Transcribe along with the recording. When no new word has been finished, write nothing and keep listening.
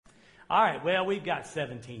All right, well, we've got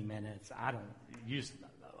 17 minutes.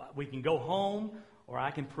 We can go home, or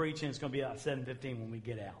I can preach, and it's going to be about 7:15 when we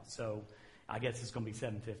get out. So I guess it's going to be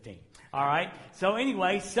 7:15. All right. So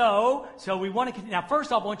anyway, so we want to. Now,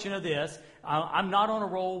 first off, I want you to know this. I'm not on a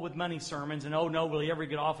roll with money sermons, and oh no, will you ever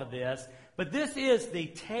get off of this? But this is the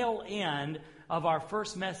tail end of our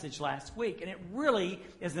first message last week, and it really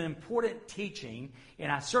is an important teaching.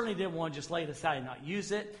 And I certainly didn't want to just lay it aside and not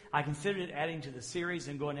use it. I considered it adding to the series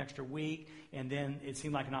and go an extra week, and then it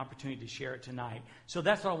seemed like an opportunity to share it tonight. So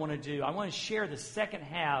that's what I want to do. I want to share the second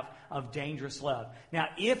half of Dangerous Love. Now,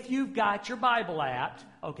 if you've got your Bible app,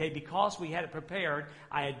 okay, because we had it prepared,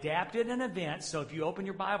 I adapted an event. So if you open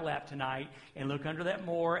your Bible app tonight and look under that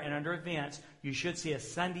More and under Events, you should see a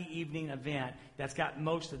Sunday evening event that's got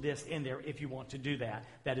most of this in there if you want to do that.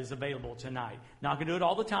 That is available tonight. Not going to do it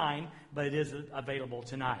all the time, but it is available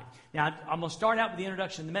tonight. Now, I'm going to start out with the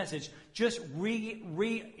introduction of the message, just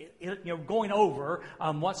going over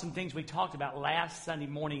what some things we talked about last Sunday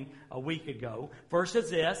morning a week ago. First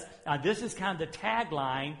is this. This is kind of the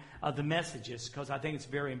tagline of the messages because I think it's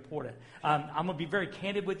very important. I'm going to be very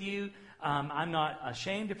candid with you. I'm not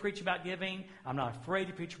ashamed to preach about giving. I'm not afraid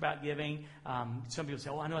to preach about giving. Some people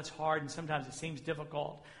say, I know it's hard, and sometimes it seems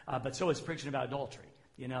difficult. But so is preaching about adultery.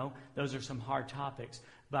 Those are some hard topics.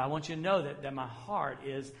 But I want you to know that my heart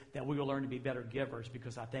is that we will learn to be better givers,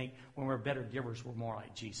 because I think when we're better givers, we're more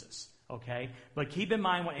like Jesus. Okay? But keep in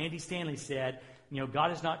mind what Andy Stanley said.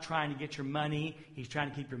 God is not trying to get your money. He's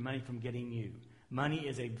trying to keep your money from getting you. Money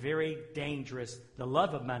is a very dangerous, the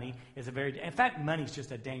love of money is in fact, money is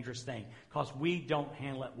just a dangerous thing because we don't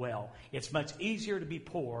handle it well. It's much easier to be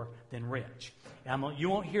poor than rich. And you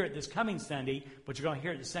won't hear it this coming Sunday, but you're going to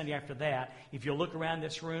hear it the Sunday after that. If you look around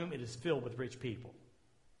this room, it is filled with rich people.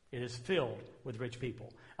 It is filled with rich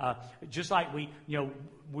people. Just like we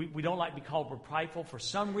don't like to be called we're prideful. For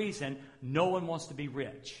some reason, no one wants to be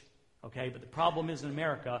rich. Okay, but the problem is in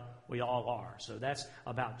America, we all are. So that's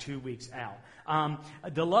about 2 weeks out.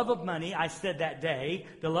 The love of money, I said that day,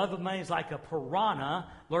 the love of money is like a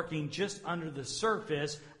piranha lurking just under the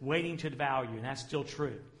surface, waiting to devour you. And that's still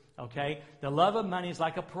true. Okay, the love of money is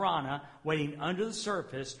like a piranha waiting under the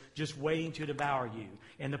surface, just waiting to devour you.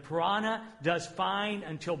 And the piranha does fine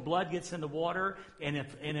until blood gets in the water. And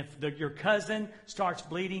if your cousin starts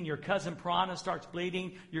bleeding, your cousin piranha starts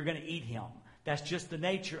bleeding, you're going to eat him. That's just the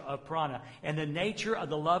nature of piranha. And the nature of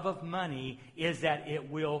the love of money is that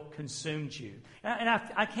it will consume you. And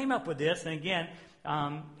I came up with this, and again,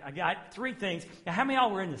 I got 3 things. Now, how many of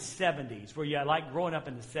y'all were in the 70s? Were you like growing up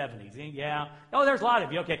in the 70s? Yeah. Oh, there's a lot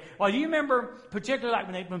of you. Okay. Well, do you remember, particularly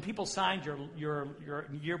like when people signed your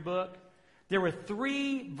yearbook? There were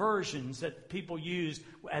 3 versions that people used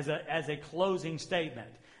as a closing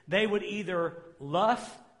statement. They would either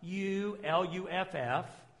luff you, L-U-F-F.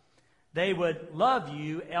 They would love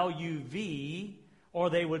you, L-U-V, or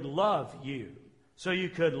they would love you. So you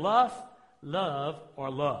could luff, love,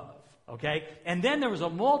 or love. Okay? And then there was a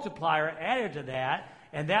multiplier added to that,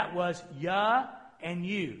 and that was ya and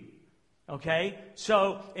you. Okay?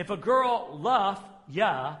 So if a girl luff,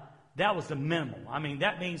 ya, that was the minimum. I mean,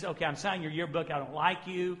 that means, okay, I'm signing your yearbook, I don't like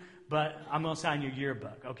you, but I'm going to sign your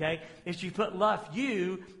yearbook, okay? If you put luff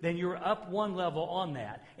you, then you're up 1 level on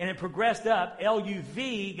that. And it progressed up.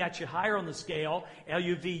 L-U-V got you higher on the scale.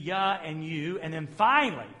 L-U-V, ya, and you. And then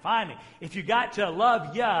finally, if you got to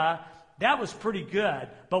love ya, that was pretty good.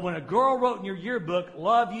 But when a girl wrote in your yearbook,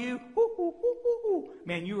 love you,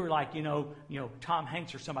 man, you were like, Tom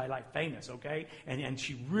Hanks or somebody like famous, okay? And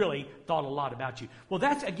she really thought a lot about you. Well,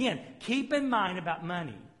 that's, again, keep in mind about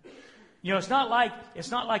money. It's not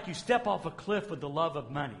like you step off a cliff with the love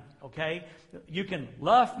of money, okay? You can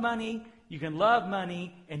love money, you can love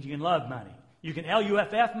money, and you can love money. You can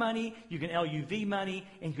L-U-F-F money, you can L-U-V money,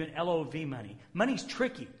 and you can L-O-V money. Money's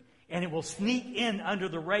tricky, and it will sneak in under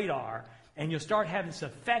the radar, and you'll start having this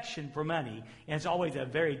affection for money, and it's always a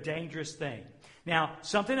very dangerous thing. Now,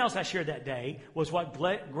 something else I shared that day was what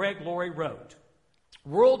Greg Laurie wrote.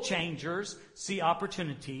 World changers see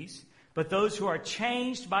opportunities, but those who are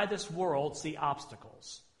changed by this world see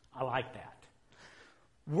obstacles. I like that.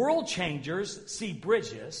 World changers see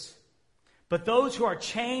bridges, but those who are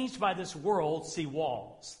changed by this world see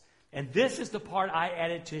walls. And this is the part I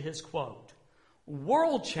added to his quote.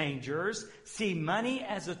 World changers see money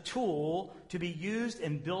as a tool to be used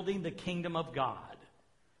in building the kingdom of God.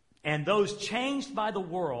 And those changed by the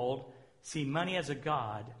world see money as a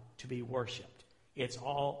god to be worshipped. It's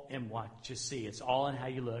all in what you see. It's all in how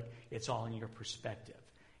you look. It's all in your perspective.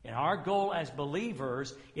 And our goal as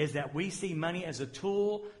believers is that we see money as a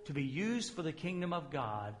tool to be used for the kingdom of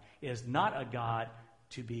God. It is not a god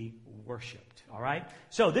to be worshiped. All right?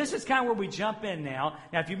 So this is kind of where we jump in now.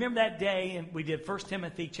 Now, if you remember that day, and we did 1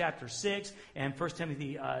 Timothy chapter 6 and 1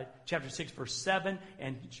 Timothy chapter 6, verse 7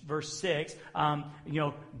 and verse 6.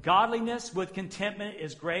 Godliness with contentment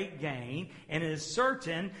is great gain, and it is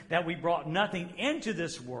certain that we brought nothing into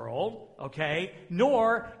this world, okay,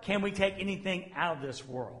 nor can we take anything out of this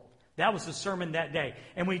world. That was the sermon that day.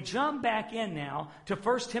 And we jump back in now to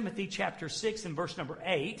 1 Timothy chapter 6 and verse number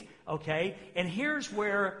 8, okay? And here's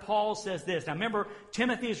where Paul says this. Now remember,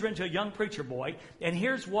 Timothy is written to a young preacher boy, and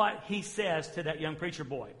here's what he says to that young preacher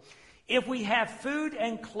boy. If we have food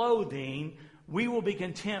and clothing, we will be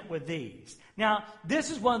content with these. Now, this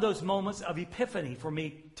is one of those moments of epiphany for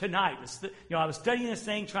me tonight. I was studying this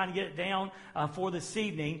thing, trying to get it down for this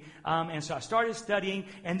evening. And so I started studying.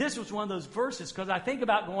 And this was one of those verses because I think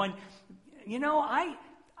about going,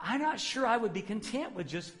 I'm not sure I would be content with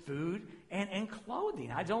just food and clothing.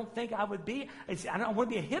 I don't think I would be. I don't want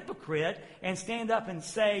to be a hypocrite and stand up and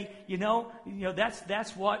say,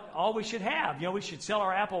 that's what all we should have. We should sell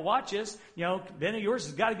our Apple Watches. Ben, yours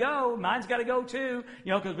has got to go. Mine's got to go too.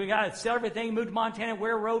 Because we got to sell everything, move to Montana,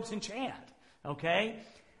 wear robes and chant. Okay.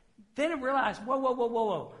 Then I realized,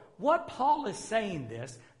 whoa. What Paul is saying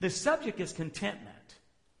the subject is contentment.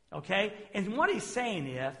 Okay. And what he's saying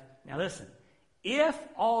now listen, if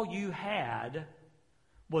all you had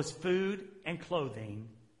was food and clothing,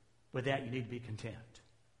 with that you need to be content.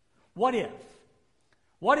 What if?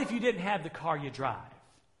 What if you didn't have the car you drive?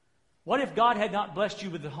 What if God had not blessed you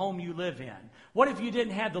with the home you live in? What if you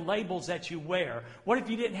didn't have the labels that you wear? What if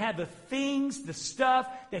you didn't have the things, the stuff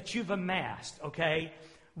that you've amassed, okay?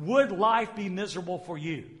 Would life be miserable for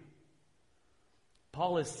you?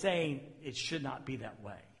 Paul is saying it should not be that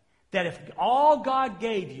way. That if all God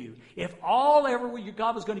gave you, if all ever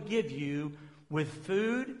God was going to give you with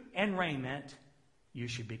food and raiment, you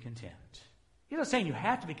should be content. He's not saying you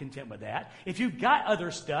have to be content with that. If you've got other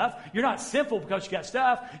stuff, you're not sinful because you got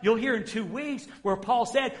stuff. You'll hear in 2 weeks where Paul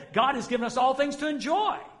said, God has given us all things to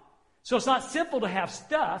enjoy. So it's not simple to have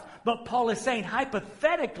stuff, but Paul is saying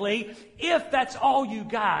hypothetically, if that's all you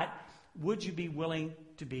got, would you be willing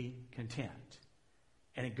to be content?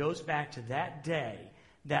 And it goes back to that day,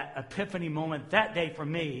 that epiphany moment. That day for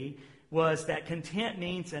me was that content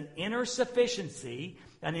means an inner sufficiency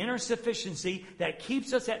that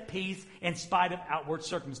keeps us at peace in spite of outward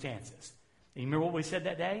circumstances. And you remember what we said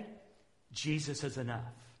that day? Jesus is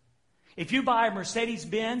enough. If you buy a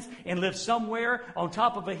Mercedes-Benz and live somewhere on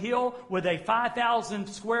top of a hill with a 5,000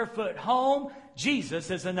 square foot home,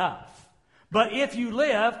 Jesus is enough. But if you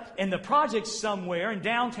live in the projects somewhere in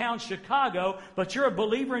downtown Chicago, but you're a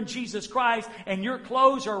believer in Jesus Christ and your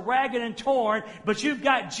clothes are ragged and torn, but you've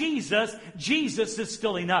got Jesus, Jesus is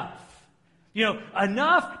still enough.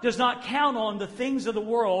 Enough does not count on the things of the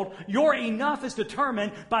world. Your enough is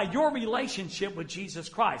determined by your relationship with Jesus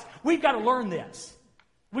Christ. We've got to learn this.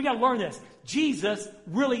 Jesus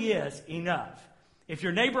really is enough. If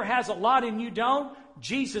your neighbor has a lot and you don't,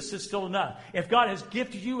 Jesus is still enough. If God has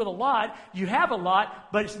gifted you with a lot, you have a lot,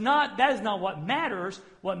 but that is not what matters.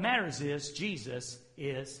 What matters is Jesus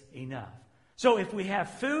is enough. So if we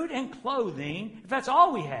have food and clothing, if that's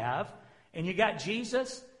all we have, and you got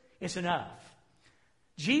Jesus, it's enough.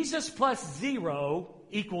 Jesus plus 0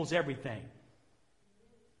 equals everything.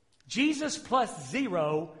 Jesus plus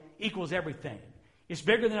 0 equals everything. It's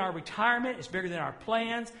bigger than our retirement. It's bigger than our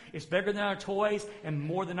plans. It's bigger than our toys and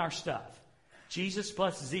more than our stuff. Jesus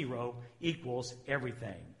plus 0 equals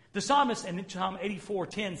everything. The psalmist in Psalm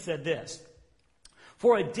 84:10 said this,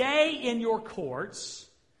 "For a day in your courts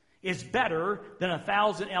is better than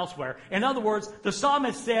 1,000 elsewhere." In other words, the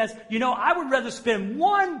psalmist says, I would rather spend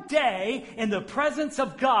one day in the presence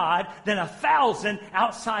of God than 1,000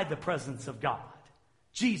 outside the presence of God.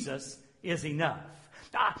 Jesus is enough.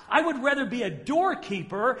 I would rather be a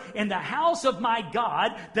doorkeeper in the house of my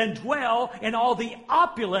God than dwell in all the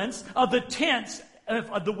opulence of the tents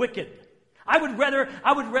of the wicked. I would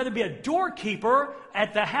rather be a doorkeeper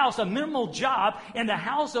at the house, a minimal job in the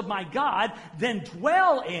house of my God than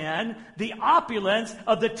dwell in the opulence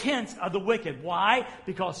of the tents of the wicked. Why?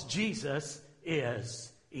 Because Jesus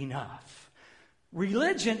is enough.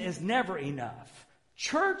 Religion is never enough.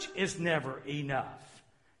 Church is never enough.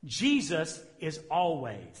 Jesus is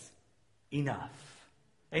always enough.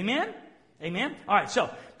 Amen? Amen? All right, so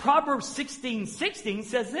Proverbs 16:16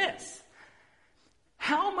 says this.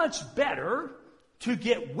 How much better to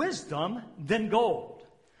get wisdom than gold?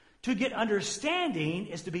 To get understanding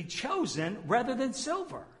is to be chosen rather than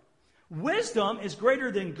silver. Wisdom is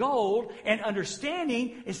greater than gold, and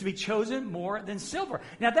understanding is to be chosen more than silver.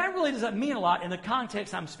 Now, that really doesn't mean a lot in the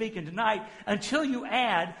context I'm speaking tonight until you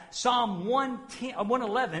add Psalm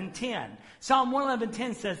 111:10. Psalm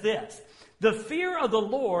 111:10 says this, "The fear of the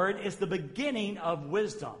Lord is the beginning of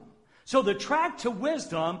wisdom." So the track to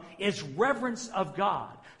wisdom is reverence of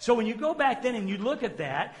God. So when you go back then and you look at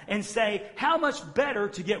that and say, how much better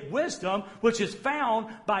to get wisdom, which is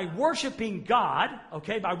found by worshiping God,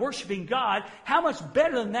 okay, by worshiping God, how much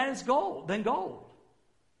better than that is gold.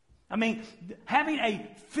 I mean, having a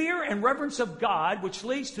fear and reverence of God, which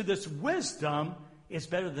leads to this wisdom, is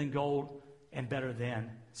better than gold and better than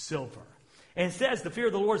silver. And it says, the fear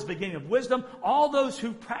of the Lord is the beginning of wisdom. All those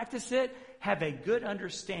who practice it have a good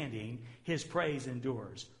understanding. His praise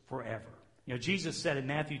endures forever. You know, Jesus said in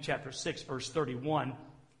Matthew chapter 6, verse 31,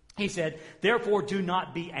 he said, "Therefore do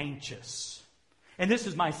not be anxious." And this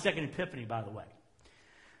is my second epiphany, by the way.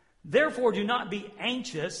 "Therefore do not be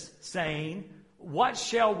anxious, saying, what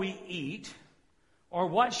shall we eat? Or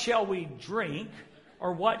what shall we drink?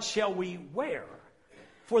 Or what shall we wear?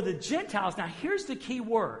 For the Gentiles," now here's the key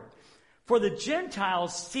word, "for the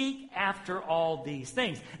Gentiles seek after all these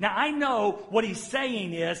things." Now I know what he's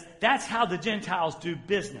saying is that's how the Gentiles do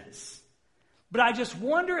business. But I just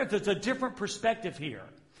wonder if there's a different perspective here.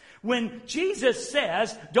 When Jesus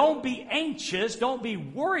says, don't be anxious, don't be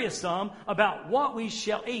worrisome about what we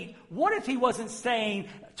shall eat, what if he wasn't saying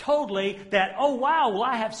totally that, oh wow, will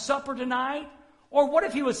I have supper tonight? Or what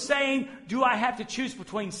if he was saying, do I have to choose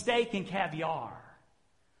between steak and caviar?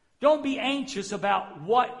 Don't be anxious about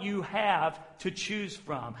what you have to choose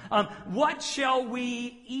from. What shall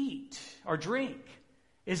we eat or drink?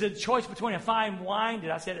 Is it a choice between a fine wine,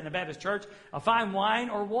 did I say it in the Baptist church, a fine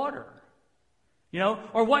wine or water? You know,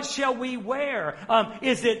 or what shall we wear?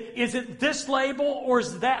 Is it this label or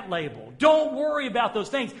is it that label? Don't worry about those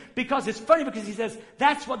things, because it's funny because he says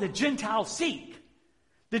that's what the Gentiles seek.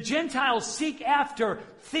 The Gentiles seek after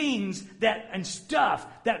things and stuff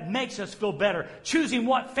that makes us feel better. Choosing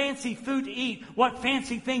what fancy food to eat, what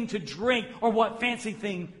fancy thing to drink, or what fancy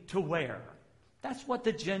thing to wear. That's what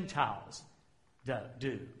the Gentiles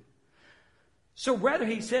do. So rather,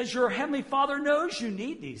 he says, your heavenly Father knows you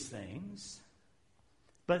need these things,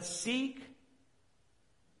 but seek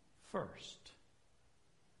first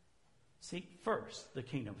the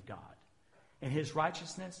kingdom of God and his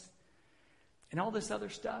righteousness, and all this other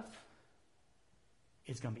stuff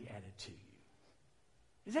is going to be added to you.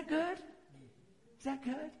 Is that good? Is that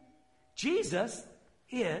good? Jesus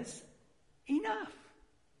is enough.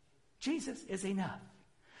 Jesus is enough.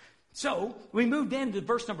 So we moved into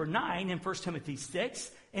verse number 9 in 1 Timothy 6,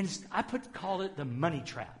 and I call it the money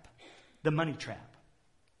trap. The money trap.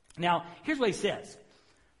 Now, here's what he says.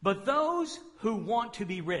 But those who want to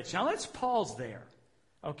be rich. Now, let's pause there,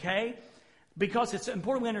 okay? Because it's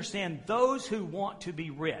important we understand those who want to be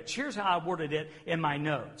rich. Here's how I worded it in my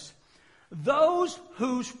notes. Those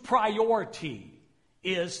whose priority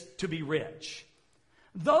is to be rich.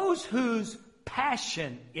 Those whose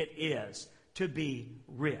passion it is to be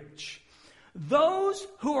rich. Those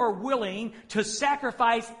who are willing to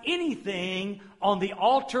sacrifice anything on the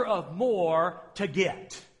altar of more to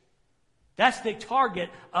get. That's the target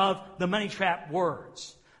of the money trap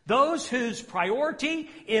words. Those whose priority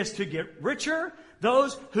is to get richer.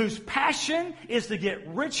 Those whose passion is to get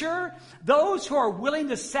richer. Those who are willing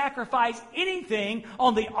to sacrifice anything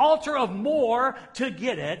on the altar of more to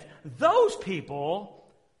get it. Those people,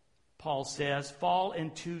 Paul says, fall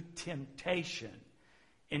into temptation,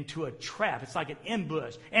 into a trap. It's like an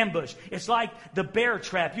ambush. It's like the bear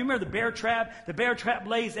trap. You remember the bear trap? The bear trap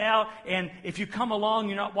lays out, and if you come along,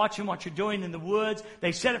 you're not watching what you're doing in the woods.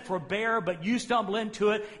 They set it for a bear, but you stumble into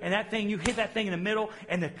it, and you hit that thing in the middle,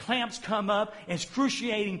 and the clamps come up,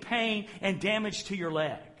 excruciating pain and damage to your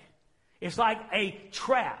leg. It's like a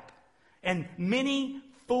trap, and many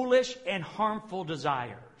foolish and harmful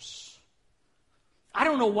desires. I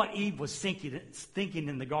don't know what Eve was thinking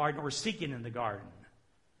in the garden or seeking in the garden.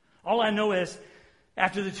 All I know is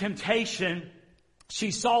after the temptation,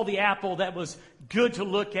 she saw the apple that was good to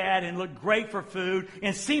look at and looked great for food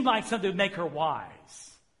and seemed like something that would make her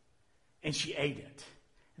wise. And she ate it.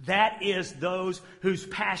 That is those whose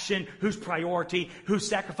passion, whose priority, whose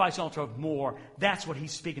sacrifice on the altar of more. That's what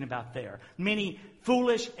he's speaking about there. Many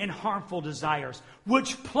foolish and harmful desires,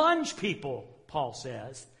 which plunge people, Paul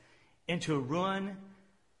says, into ruin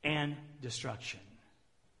and destruction.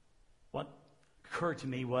 What occurred to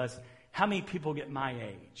me was, how many people get my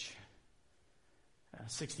age?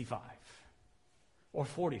 65 or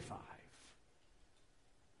 45.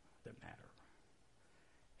 Doesn't matter.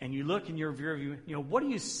 And you look in your view, what do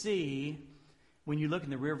you see when you look in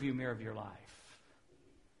the rearview mirror of your life?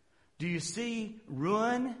 Do you see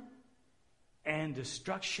ruin and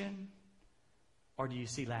destruction, or do you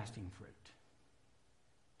see lasting fruit?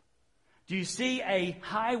 Do you see a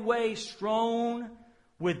highway strewn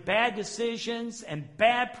with bad decisions and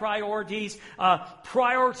bad priorities,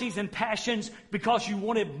 priorities and passions because you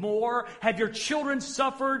wanted more? Have your children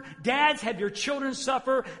suffered? Dads, have your children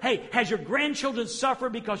suffer? Hey, has your grandchildren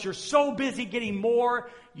suffered because you're so busy getting more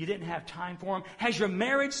you didn't have time for them? Has your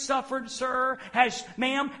marriage suffered, sir?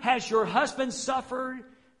 Has your husband suffered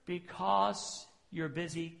because you're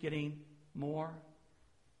busy getting more?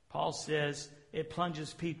 Paul says it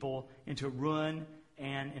plunges people into ruin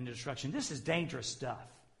and into destruction. This is dangerous stuff.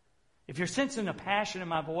 If you're sensing a passion in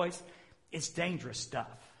my voice, it's dangerous stuff.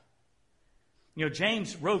 You know,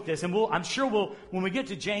 James wrote this, and I'm sure when we get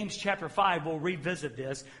to James chapter 5, we'll revisit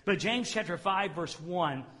this. But James chapter 5, verse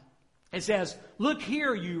 1, it says, "Look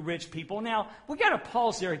here, you rich people." Now, we got to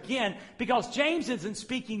pause there again, because James isn't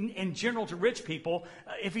speaking in general to rich people.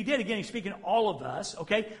 If he did, again, he's speaking to all of us,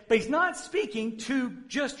 okay? But he's not speaking to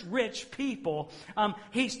just rich people.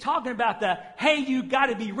 He's talking about hey, you got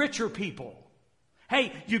to be richer people.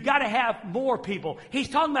 Hey, you got to have more people. He's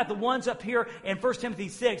talking about the ones up here in 1 Timothy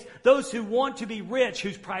 6, those who want to be rich,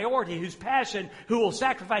 whose priority, whose passion, who will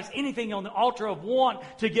sacrifice anything on the altar of want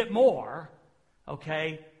to get more,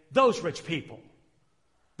 okay? Those rich people.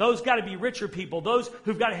 Those got to be richer people. Those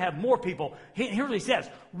who've got to have more people. Here's what he says.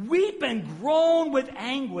 "Weep and groan with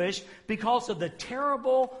anguish because of the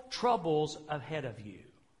terrible troubles ahead of you."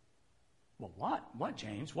 Well, what? What,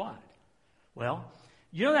 James? What? Well,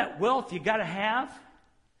 you know that wealth you got to have?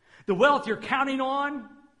 The wealth you're counting on?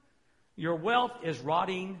 Your wealth is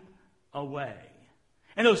rotting away.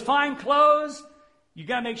 And those fine clothes, you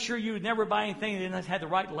got to make sure you would never buy anything that doesn't have the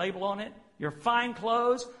right label on it. Your fine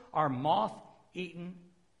clothes are moth-eaten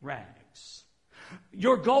rags.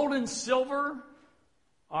 Your gold and silver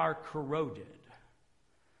are corroded.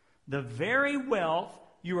 The very wealth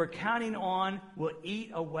you are counting on will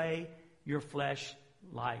eat away your flesh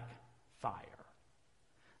like fire.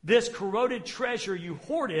 This corroded treasure you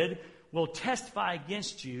hoarded will testify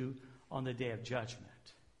against you on the day of judgment.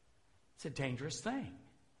 It's a dangerous thing.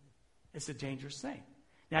 It's a dangerous thing.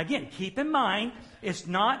 Now again, keep in mind, it's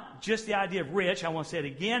not just the idea of rich. I want to say it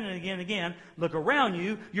again and again and again. Look around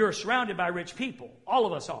you. You're surrounded by rich people. All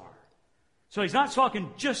of us are. So he's not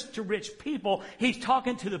talking just to rich people. He's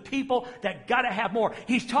talking to the people that got to have more.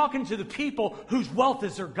 He's talking to the people whose wealth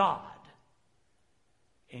is their God.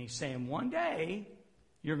 And he's saying one day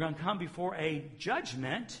you're going to come before a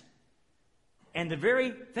judgment, and the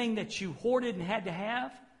very thing that you hoarded and had to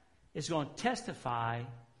have is going to testify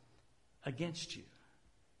against you.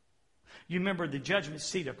 You remember the judgment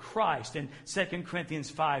seat of Christ in 2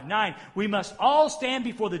 Corinthians 5:9. We must all stand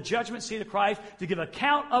before the judgment seat of Christ to give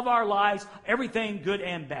account of our lives, everything good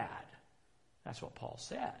and bad. That's what Paul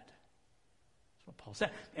said. That's what Paul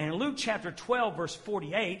said. And in Luke chapter 12, verse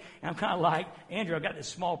 48, and I'm kind of like, Andrew, I've got this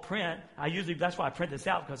small print. That's why I print this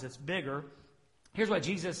out, because it's bigger. Here's what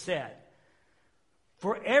Jesus said.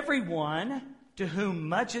 "For everyone to whom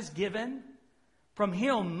much is given, from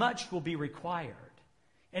him much will be required.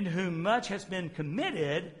 And to whom much has been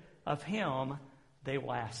committed, of him they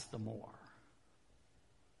will ask the more."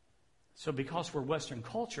 So because we're Western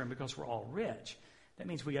culture and because we're all rich, that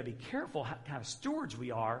means we got to be careful how kind of stewards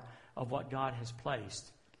we are of what God has placed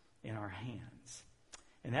in our hands.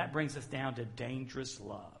 And that brings us down to dangerous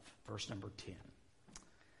love. Verse number 10.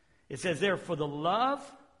 It says there, "For the love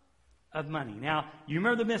of money." Now, you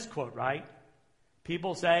remember the misquote, right?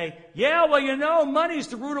 People say, "Yeah, well, you know, money's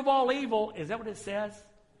the root of all evil." Is that what it says?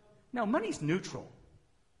 No, money's neutral.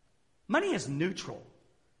 Money is neutral.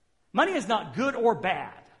 Money is not good or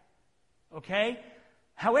bad. Okay?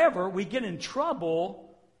 However, we get in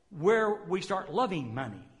trouble where we start loving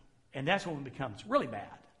money. And that's when it becomes really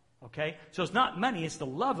bad. Okay? So it's not money, it's the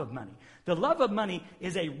love of money. The love of money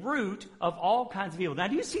is a root of all kinds of evil. Now,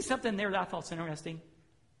 do you see something there that I thought was interesting?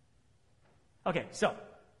 Okay, so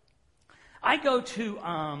I go to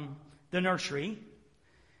the nursery,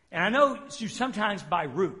 and I know you sometimes buy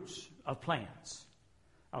roots of plants,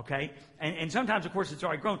 okay? And sometimes, of course, it's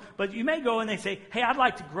already grown. But you may go and they say, "Hey, I'd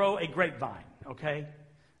like to grow a grapevine," okay?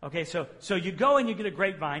 Okay, so you go and you get a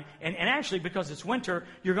grapevine, and actually, because it's winter,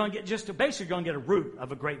 you're going to get basically going to get a root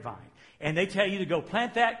of a grapevine. And they tell you to go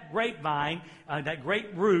plant that grapevine, that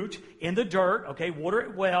grape root, in the dirt, okay, water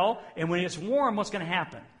it well, and when it's warm, what's going to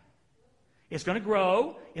happen? It's going to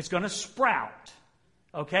grow, it's going to sprout.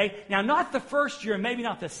 Okay? Now, not the first year, maybe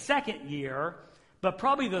not the second year, but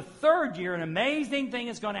probably the third year, an amazing thing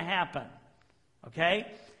is going to happen.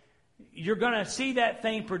 Okay? You're going to see that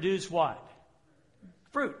thing produce what?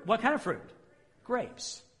 Fruit. What kind of fruit?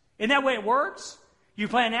 Grapes. Isn't that the way it works? You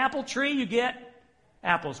plant an apple tree, you get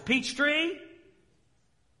apples. Peach tree?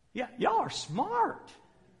 Yeah, y'all are smart.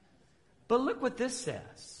 But look what this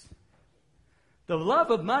says. The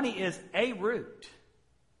love of money is a root.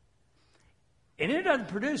 And it doesn't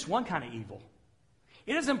produce one kind of evil.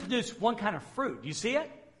 It doesn't produce one kind of fruit. You see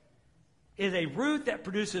it? It is a root that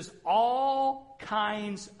produces all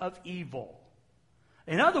kinds of evil.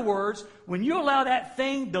 In other words, when you allow that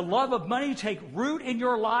thing, the love of money, to take root in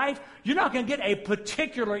your life, you're not going to get a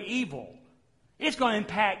particular evil. It's going to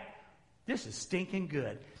impact, this is stinking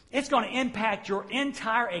good. It's going to impact your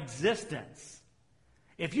entire existence.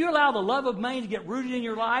 If you allow the love of money to get rooted in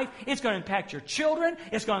your life, it's going to impact your children,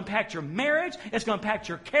 it's going to impact your marriage, it's going to impact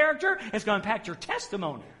your character, it's going to impact your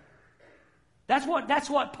testimony. That's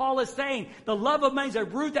what Paul is saying. The love of money is a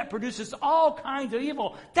root that produces all kinds of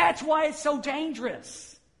evil. That's why it's so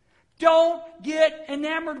dangerous. Don't get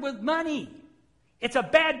enamored with money. It's a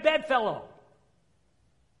bad bedfellow.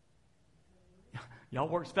 Y'all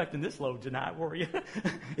were expecting this load tonight, were you?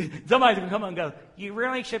 Somebody's going to come and go, you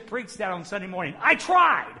really should preach that on Sunday morning. I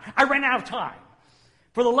tried. I ran out of time.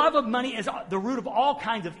 For the love of money is the root of all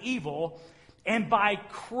kinds of evil. And by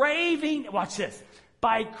craving, watch this,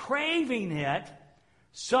 by craving it,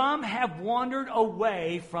 some have wandered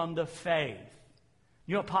away from the faith.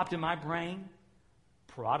 You know what popped in my brain?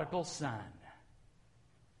 Prodigal son.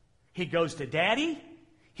 He goes to daddy.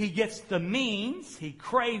 He gets the means. He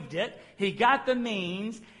craved it. He got the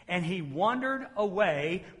means. And he wandered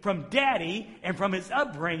away from daddy and from his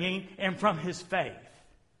upbringing and from his faith.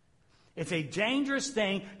 It's a dangerous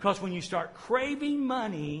thing because when you start craving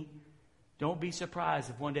money, don't be surprised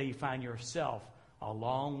if one day you find yourself a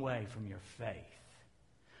long way from your faith.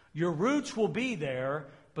 Your roots will be there,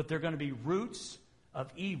 but they're going to be roots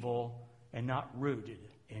of evil and not rooted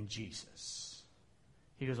in Jesus.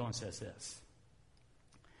 He goes on and says this.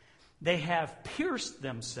 They have pierced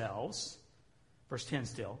themselves, verse 10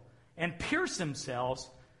 still, and pierced themselves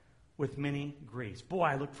with many griefs. Boy,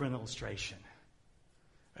 I looked for an illustration.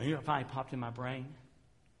 And you know what finally popped in my brain?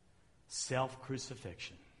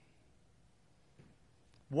 Self-crucifixion.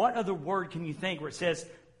 What other word can you think where it says,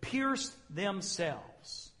 pierced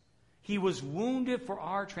themselves? He was wounded for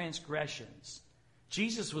our transgressions.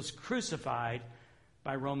 Jesus was crucified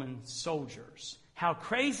by Roman soldiers. How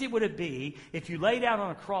crazy would it be if you laid out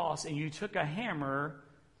on a cross and you took a hammer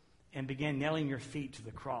and began nailing your feet to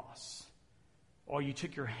the cross? Or you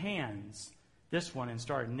took your hands, this one, and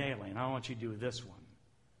started nailing. I want you to do this one.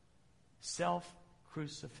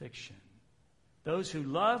 Self-crucifixion. Those who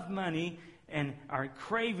love money and are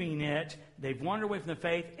craving it, they've wandered away from the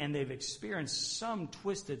faith, and they've experienced some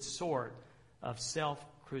twisted sort of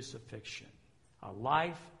self-crucifixion. A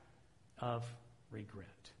life of regret.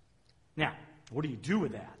 Now, what do you do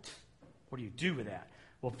with that? What do you do with that?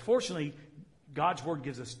 Well, fortunately, God's Word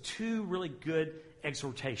gives us two really good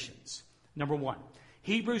exhortations. Number one,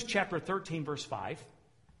 Hebrews chapter 13, verse 5.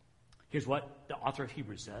 Here's what the author of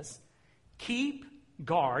Hebrews says. Keep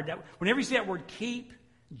guard. Whenever you see that word keep,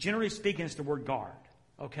 generally speaking, it's the word guard.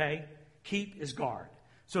 Okay? Keep is guard.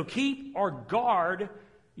 So keep or guard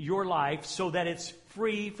your life so that it's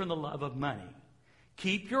free from the love of money.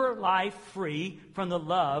 Keep your life free from the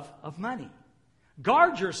love of money.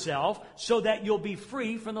 Guard yourself so that you'll be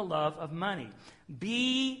free from the love of money.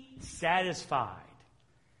 Be satisfied.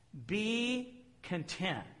 Be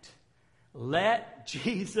content. Let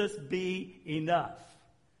Jesus be enough.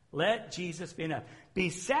 Let Jesus be enough. Be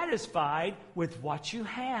satisfied with what you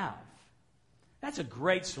have. That's a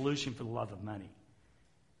great solution for the love of money.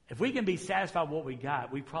 If we can be satisfied with what we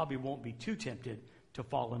got, we probably won't be too tempted to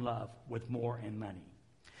fall in love with more and money.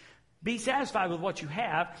 Be satisfied with what you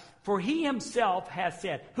have, for he himself has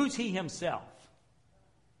said. Who's he himself?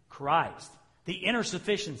 Christ. The inner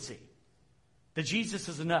sufficiency. That Jesus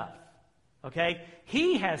is enough. Okay?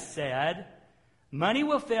 He has said, money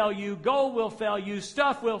will fail you, gold will fail you,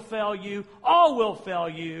 stuff will fail you, all will fail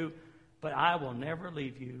you, but I will never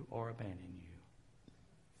leave you or abandon you.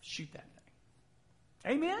 Shoot that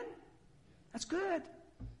thing. Amen? That's good.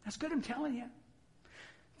 That's good, I'm telling you.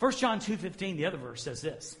 1 John 2:15, the other verse says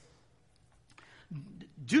this.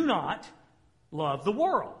 Do not love the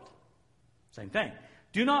world. Same thing.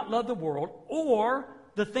 Do not love the world or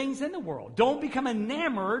the things in the world. Don't become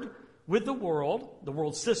enamored with the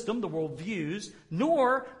world system, the world views,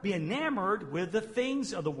 nor be enamored with the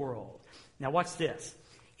things of the world. Now watch this.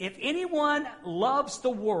 If anyone loves the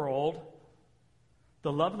world,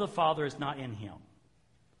 the love of the Father is not in him.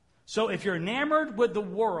 So if you're enamored with the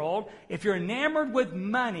world, if you're enamored with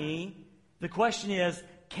money, the question is,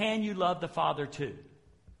 can you love the Father too?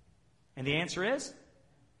 And the answer is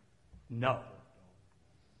No.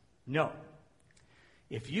 No.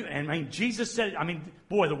 Jesus said,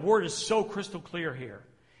 boy, the word is so crystal clear here.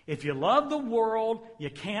 If you love the world, you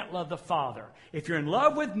can't love the Father. If you're in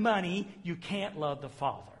love with money, you can't love the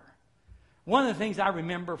Father. One of the things I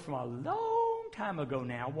remember from a long time ago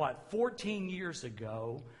now, 14 years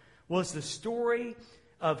ago, was the story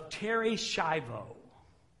of Terri Schiavo.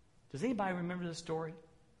 Does anybody remember the story?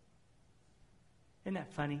 Isn't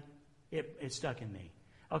that funny? It stuck in me.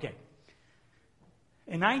 Okay.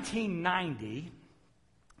 In 1990,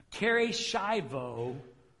 Terri Schiavo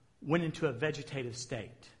went into a vegetative state.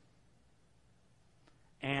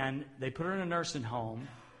 And they put her in a nursing home.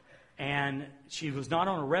 And she was not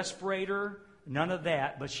on a respirator, none of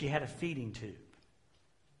that, but she had a feeding tube.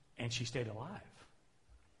 And she stayed alive.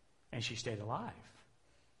 And she stayed alive.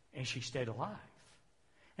 And she stayed alive.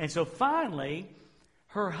 And so finally,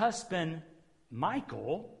 her husband,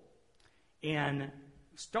 Michael,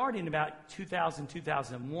 starting about 2000,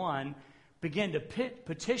 2001, began to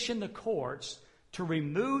petition the courts to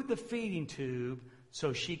remove the feeding tube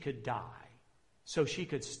so she could die, so she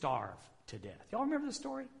could starve to death. Y'all remember the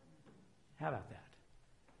story? How about that?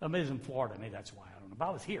 Maybe it was in Florida. Maybe that's why. I don't know. But I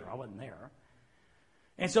was here. I wasn't there.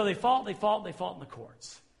 And so they fought in the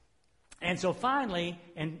courts. And so finally,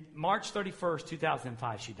 in March 31st,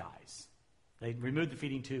 2005, she dies. They removed the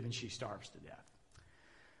feeding tube and she starves to death.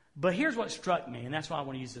 But here's what struck me, and that's why I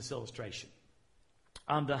want to use this illustration.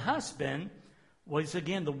 The husband was,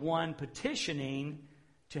 again, the one petitioning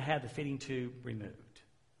to have the feeding tube removed.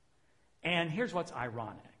 And here's what's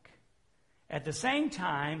ironic. At the same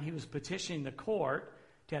time, he was petitioning the court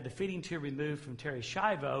to have the feeding tube removed from Terri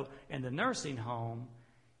Schiavo in the nursing home.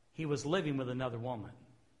 He was living with another woman.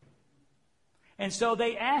 And so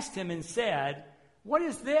they asked him and said, what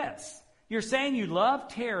is this? You're saying you love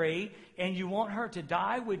Terri and you want her to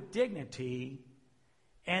die with dignity,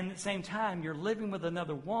 and at the same time, you're living with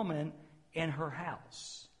another woman in her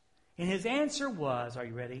house. And his answer was, are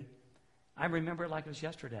you ready? I remember it like it was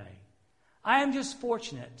yesterday. I am just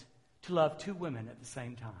fortunate to love two women at the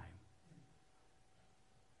same time.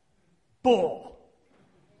 Bull.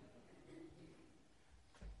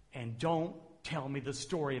 And don't tell me the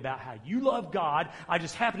story about how you love God. I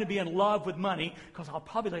just happen to be in love with money, because I'll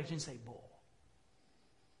probably let you say bull.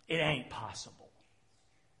 It ain't possible.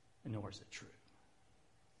 And nor is it true.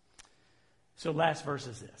 So last verse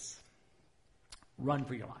is this. Run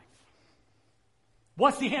for your life.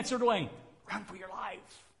 What's the answer, Dwayne? Run for your life.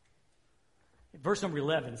 Verse number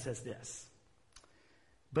 11 says this.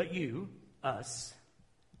 But you,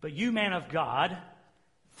 man of God,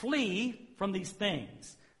 flee from these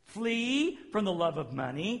things. Flee from the love of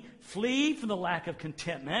money. Flee from the lack of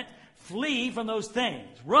contentment. Flee from those things.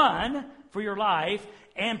 Run for your life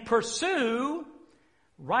and pursue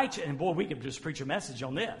righteousness. And boy, we could just preach a message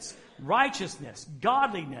on this. Righteousness,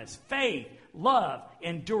 godliness, faith, love,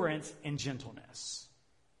 endurance, and gentleness.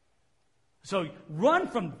 So run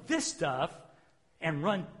from this stuff and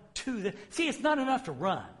run to the... See, it's not enough to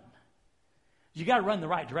run. You got to run the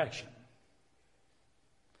right direction.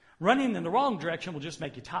 Running in the wrong direction will just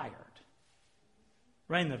make you tired.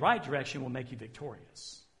 Running in the right direction will make you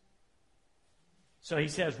victorious. So he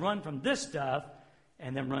says, run from this stuff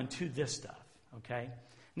and then run to this stuff. Okay?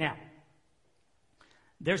 Now,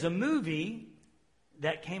 there's a movie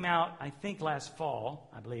that came out, I think, last fall,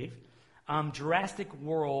 I believe. Jurassic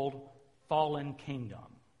World Fallen Kingdom.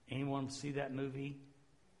 Anyone see that movie?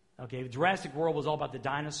 Okay, Jurassic World was all about the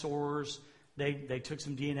dinosaurs. They took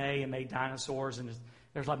some DNA and made dinosaurs, and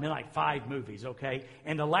there's been like 5 movies, okay?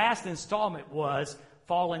 And the last installment was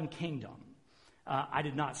Fallen Kingdom. I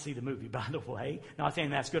did not see the movie, by the way. Not saying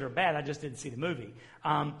that's good or bad, I just didn't see the movie.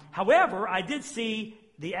 However, I did see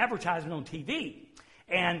the advertisement on TV.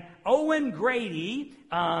 And Owen Grady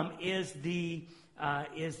is the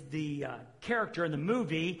character in the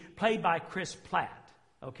movie, played by Chris Pratt.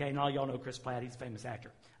 Okay, and all y'all know Chris Pratt, he's a famous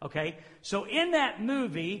actor. Okay, so in that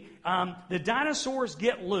movie, the dinosaurs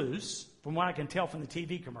get loose, from what I can tell from the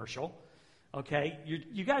TV commercial. Okay,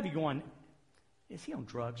 you got to be going, is he on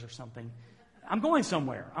drugs or something? I'm going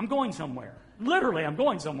somewhere. Literally, I'm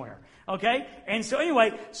going somewhere. Okay? And so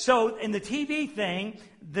anyway, so in the TV thing,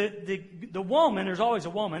 the woman, there's always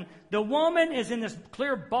a woman, the woman is in this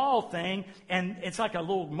clear ball thing, and it's like a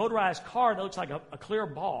little motorized car that looks like a clear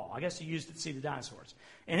ball. I guess you used it to see the dinosaurs.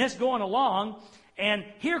 And it's going along, and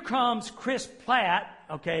here comes Chris Pratt,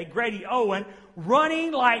 okay, Grady Owen,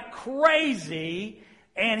 running like crazy,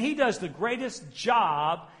 and he does the greatest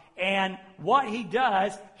job. And what he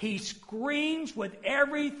does, he screams with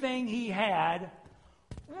everything he had,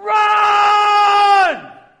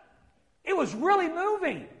 "Run!" It was really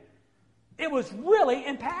moving. It was really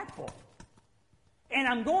impactful. And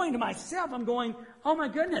I'm going to myself, I'm going, oh my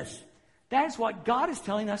goodness, that's what God is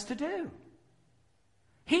telling us to do.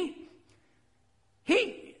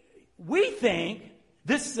 We think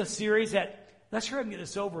this is a series that, let's hurry up and get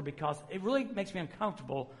this over because it really makes me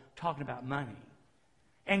uncomfortable talking about money.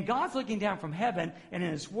 And God's looking down from heaven and in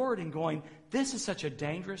His Word and going, this is such a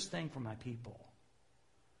dangerous thing for my people.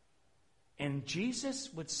 And Jesus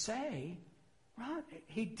would say, right,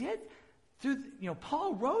 He did,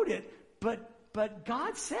 Paul wrote it, but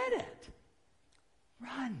God said it.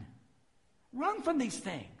 Run from these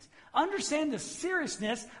things. Understand the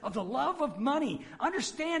seriousness of the love of money.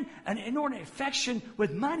 Understand an inordinate affection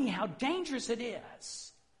with money, how dangerous it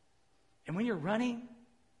is. And when you're running,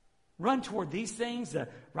 run toward these things, the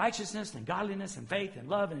righteousness and godliness and faith and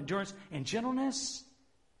love and endurance and gentleness.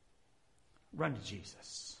 Run to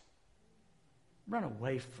Jesus. Run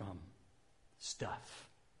away from stuff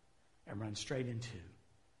and run straight into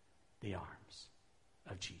the arms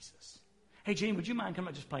of Jesus. Hey, Gene, would you mind coming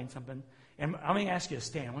up just playing something? And I'm going to ask you to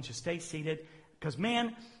stand. I want you to stay seated. Because,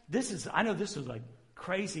 man, I know this is a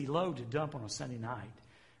crazy load to dump on a Sunday night.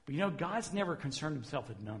 But, God's never concerned Himself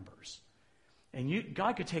with numbers. And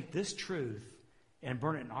God could take this truth and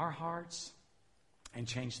burn it in our hearts and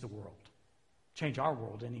change the world. Change our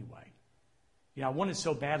world anyway. I wanted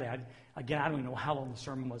so badly. I don't even know how long the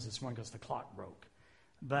sermon was this morning because the clock broke.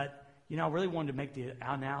 But, I really wanted to make the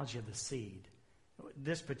analogy of the seed.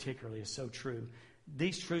 This particularly is so true.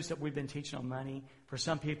 These truths that we've been teaching on money, for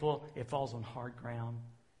some people, it falls on hard ground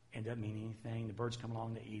and doesn't mean anything. The birds come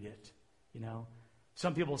along to eat it,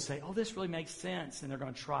 Some people say, oh, this really makes sense, and they're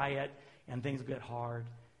going to try it, and things will get hard.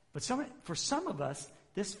 But for some of us,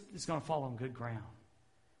 this is going to fall on good ground.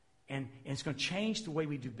 And it's going to change the way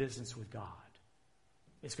we do business with God.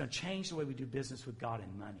 It's going to change the way we do business with God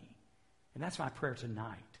and money. And that's my prayer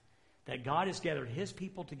tonight. That God has gathered His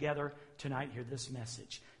people together tonight to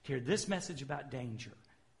hear this message about danger.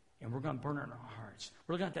 And we're going to burn it in our hearts.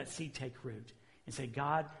 We're going to let that seed take root and say,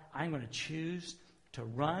 God, I'm going to choose to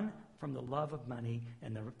run from the love of money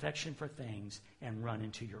and the affection for things and run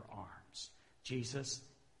into your arms. Jesus,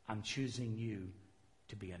 I'm choosing you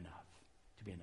to be enough.